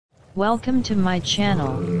Welcome to my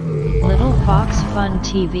channel, Little Fox Fun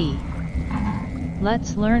TV.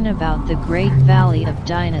 Let's learn about the Great Valley of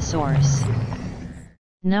Dinosaurs.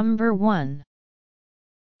 Number 1.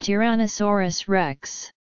 Tyrannosaurus rex.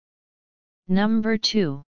 Number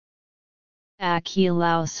 2.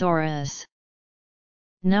 Ankylosaurus.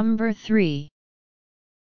 Number 3.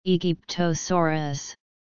 Egyptosaurus.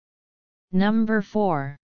 Number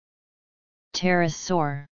 4.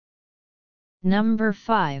 Pterosaur. Number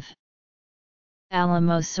 5.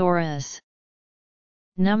 Alamosaurus.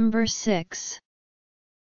 Number 6.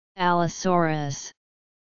 Allosaurus.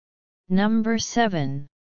 Number 7.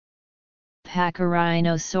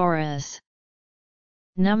 Pachyrhinosaurus.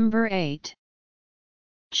 Number 8.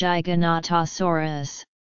 Giganotosaurus.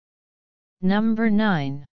 Number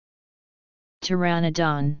 9.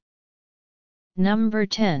 Pteranodon. Number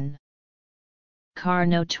 10.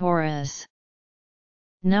 Carnotaurus.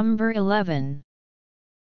 Number 11.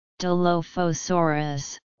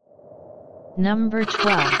 Dilophosaurus. Number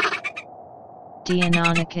 12.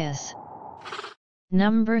 Deinonychus.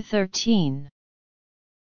 Number 13.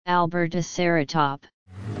 Albertoceratop.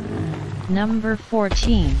 Number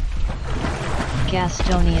 14.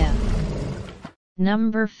 Gastonia.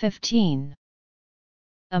 Number 15.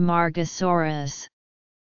 Amargasaurus.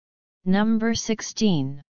 Number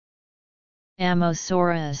 16.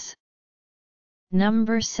 Amosaurus.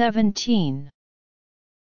 Number 17.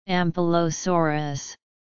 Ampulosaurus.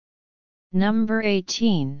 Number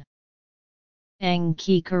 18.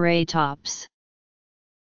 Anchiceratops.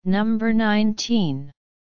 Number 19.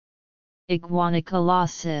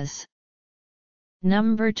 Iguanocolossus.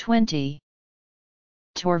 Number 20.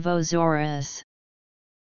 Torvosaurus.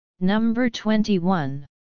 Number 21.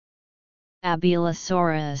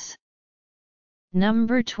 Abelosaurus.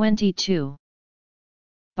 Number 22.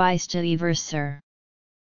 Bisteversor.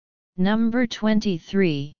 Number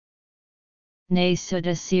 23.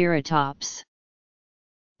 Nasodiceratops.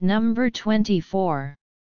 Number 24.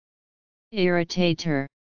 Irritator.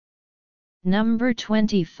 Number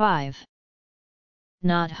 25.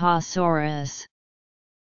 Nothosaurus.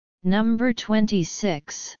 Number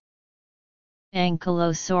 26.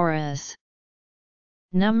 Ankylosaurus.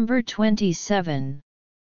 Number 27.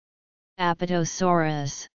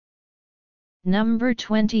 Apatosaurus. Number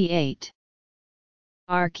 28.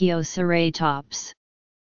 Archaeoceratops.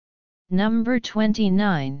 Number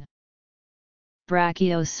 29.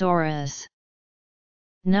 Brachiosaurus.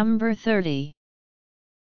 Number 30.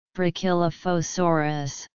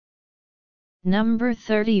 Brachylophosaurus. Number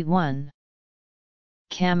 31.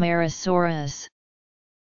 Camarasaurus.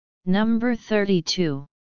 Number 32.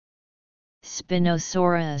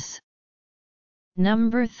 Spinosaurus.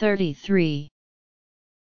 Number 33.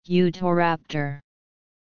 Utahraptor.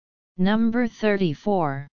 Number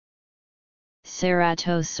 34.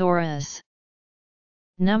 Ceratosaurus.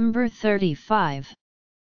 Number 35.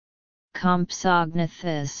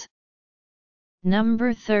 Compsognathus.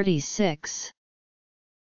 Number 36.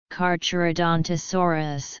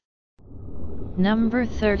 Carcharodontosaurus. Number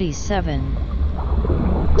 37.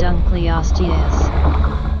 Dunkleosteus.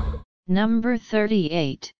 Number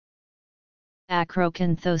 38.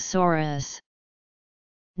 Acrocanthosaurus.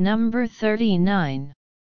 Number 39.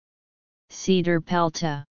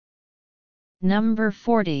 Cedarpelta. Number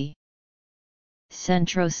 40.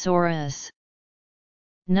 Centrosaurus.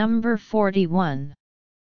 Number 41.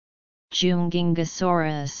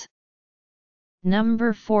 Jungingosaurus.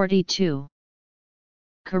 Number 42.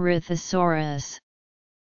 Corythosaurus.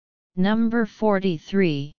 Number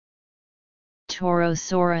 43.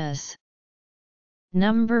 Torosaurus.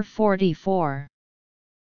 Number 44.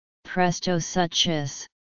 Prestosuchus.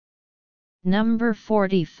 Number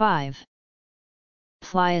 45.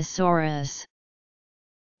 Pliosaurus.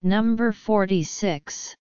 Number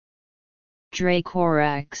 46.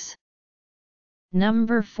 Dracorex.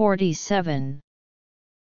 Number 47.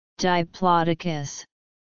 Diplodocus.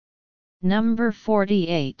 Number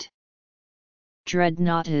 48.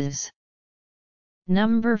 Dreadnoughtus.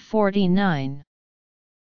 Number 49.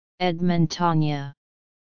 Edmontonia.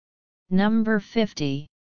 Number 50.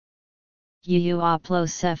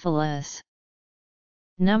 Euoplocephalus.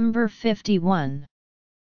 Number 51.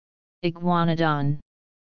 Iguanodon.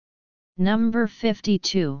 Number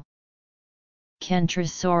 52.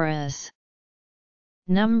 Kentrosaurus.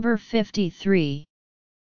 Number 53.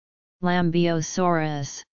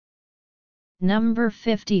 Lambeosaurus. Number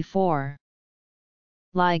 54.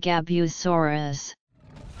 Ligabusaurus.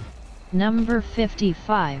 Number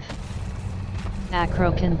 55.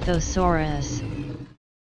 Acrocanthosaurus.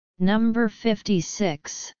 Number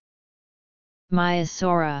 56.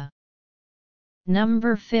 Maiasaura.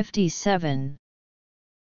 Number 57.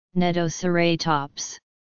 Netoceratops.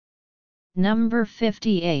 Number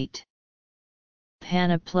 58.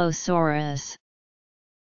 Panoplosaurus.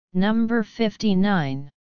 Number 59.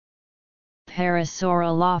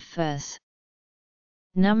 Parasaurolophus.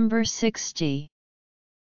 Number 60.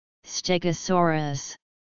 Stegosaurus.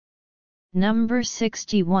 Number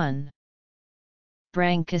 61.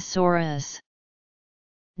 Branchosaurus.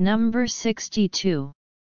 Number 62.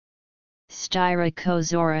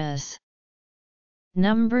 Styracosaurus.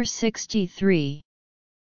 Number 63.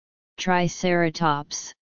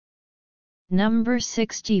 Triceratops. Number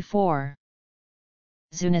 64.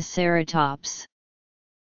 Zuniceratops.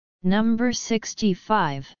 Number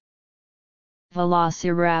 65.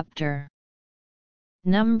 Velociraptor.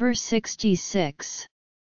 Number 66.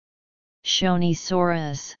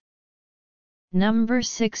 Shonisaurus. Number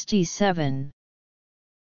 67.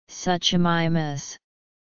 Suchomimus.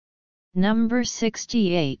 Number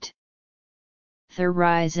 68.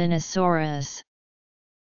 Therizinosaurus.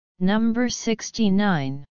 Number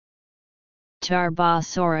 69.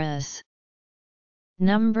 Tarbosaurus.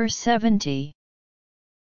 Number 70.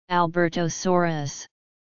 Albertosaurus.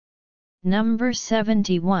 Number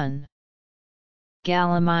 71.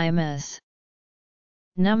 Gallimimus.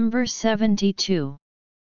 Number 72.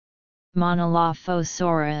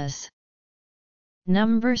 Monolophosaurus.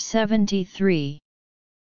 Number 73.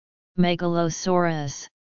 Megalosaurus.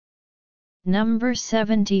 Number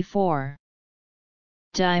 74.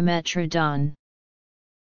 Dimetrodon.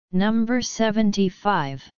 Number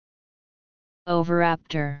 75.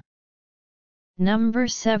 Oviraptor. Number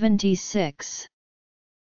 76.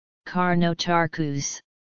 Carnotarchus.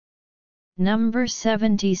 Number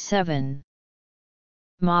 77.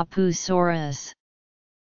 Mapusaurus.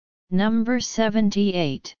 Number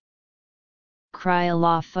 78.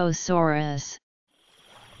 Cryolophosaurus.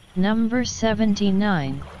 Number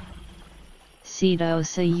 79.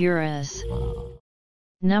 Cedosaurus.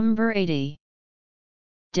 Number 80.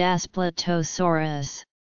 Daspletosaurus.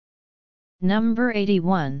 Number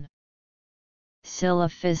 81.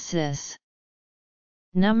 Silophysis.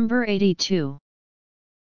 Number 82.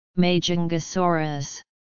 Majungasaurus.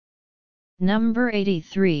 Number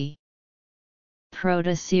 83.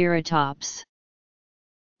 Protoceratops.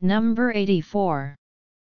 Number 84.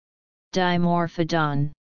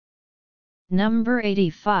 Dimorphodon. Number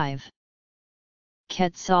 85.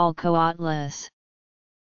 Quetzalcoatlus.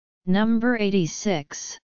 Number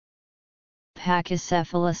 86.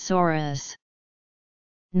 Pachycephalosaurus.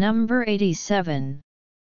 Number 87.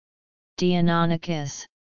 Deinonychus.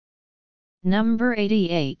 Number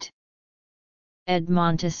 88.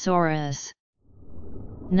 Edmontosaurus.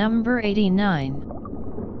 Number 89.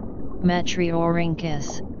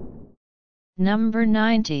 Metriorhynchus. Number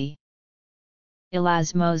 90.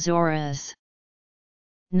 Elasmosaurus.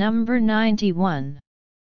 Number 91.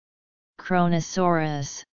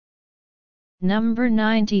 Kronosaurus. Number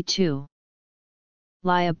 92.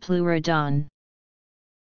 Liopleurodon.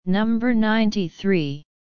 Number 93.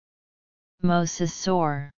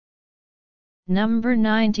 Mosasaur. Number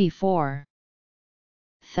 94.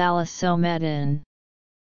 Thalassomedon.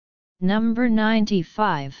 Number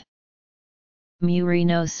 95.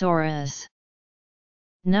 Murinosaurus.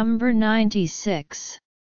 Number 96.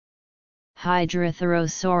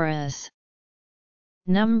 Hydrotherosaurus.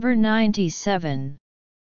 Number 97.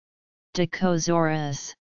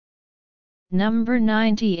 Dicosaurus. Number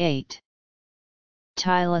 98.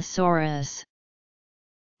 Tylosaurus.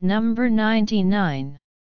 Number 99.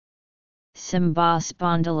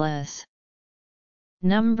 Symbospondylus.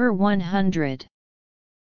 Number 100.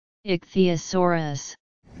 Ichthyosaurus.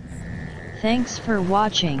 Thanks for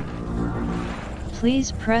watching.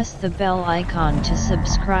 Please press the bell icon to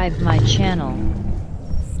subscribe my channel.